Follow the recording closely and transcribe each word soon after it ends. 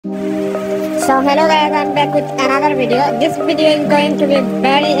So hello guys, I'm back with another video. This video is going to be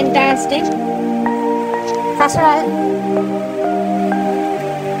very interesting. First of all,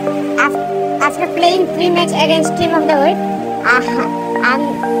 after playing 3 matches against Team of the Week, I'm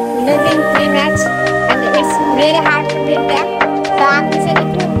losing 3 matches and it's really hard to beat them. So I'm decided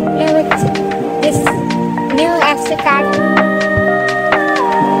to play with this new FC card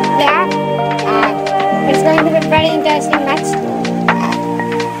player. It's going to be very interesting match.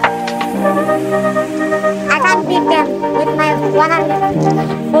 I can't beat them with my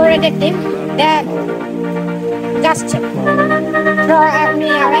 104 rated team. They just throw me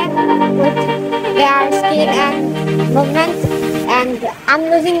away with their skill and movement, and I'm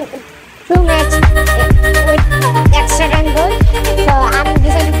losing 2 matches with extra time goal. So I'm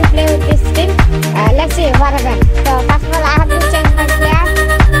decided to play with this team. Let's see what happens. So first of all, I have to change my player.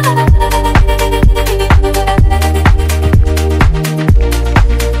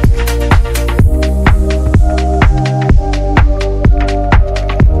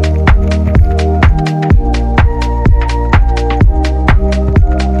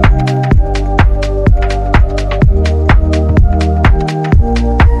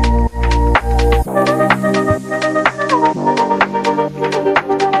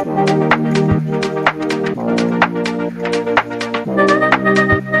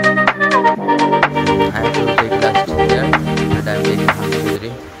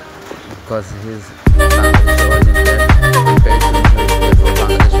 Because his Bangladesh origin player compared to him for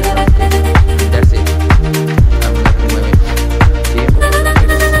Bangladesh national team. That's it. I'm looking my team.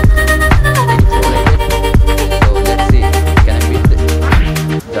 It's 84 rated. So let's see, can I beat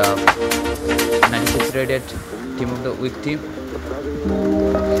the 96 rated team of the week team?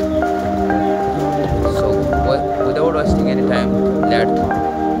 So without wasting any time,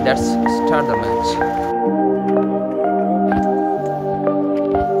 let's start the match.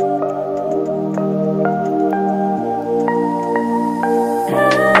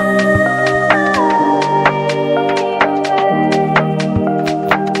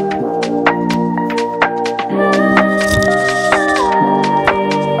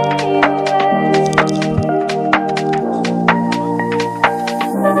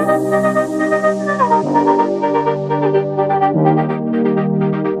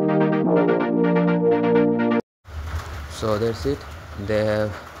 So that's it. They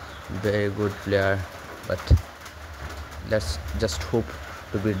have very good player, but let's just hope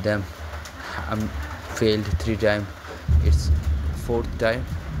to beat them. I'm failed 3 times. It's 4th time.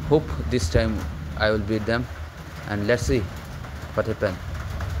 Hope this time I will beat them, and let's see what happens.